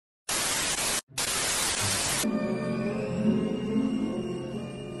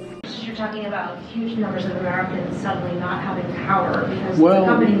you're talking about huge numbers of Americans suddenly not having power because the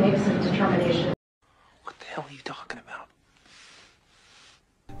company makes a determination. What the hell are you talking about?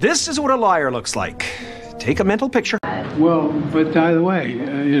 This is what a liar looks like. Take a mental picture. Well, but by the way,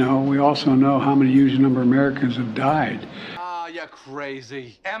 we also know how many huge number of Americans have died. Ah, you're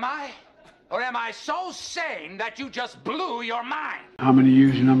crazy. Am I? Or am I so sane that you just blew your mind? How many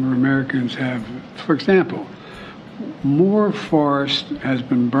huge number of Americans have, for example, more forest has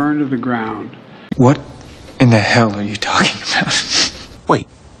been burned to the ground. What in the hell are you talking about? Wait,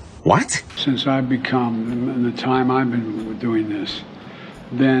 what? Since I've become, in the time I've been doing this,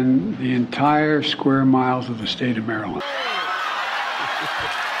 than the entire square miles of the state of Maryland.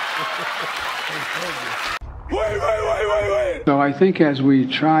 Wait. So I think as we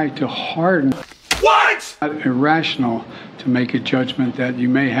try to harden What? irrational to make a judgment that you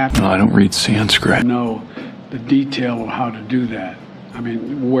may have to No, I don't read Sanskrit. know the detail of how to do that. I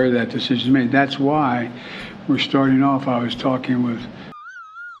mean, where that decision is made. That's why we're starting off. I was talking with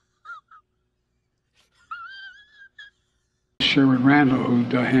Sherwood Randall, who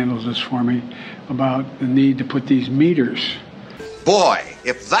handles this for me, about the need to put these meters. Boy,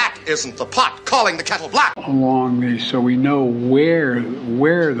 if that isn't the pot calling the kettle black. Along these, so we know where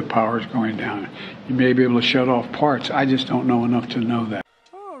the power is going down. You may be able to shut off parts. I just don't know enough to know that.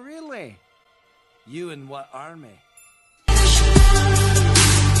 Oh, really? You in what army?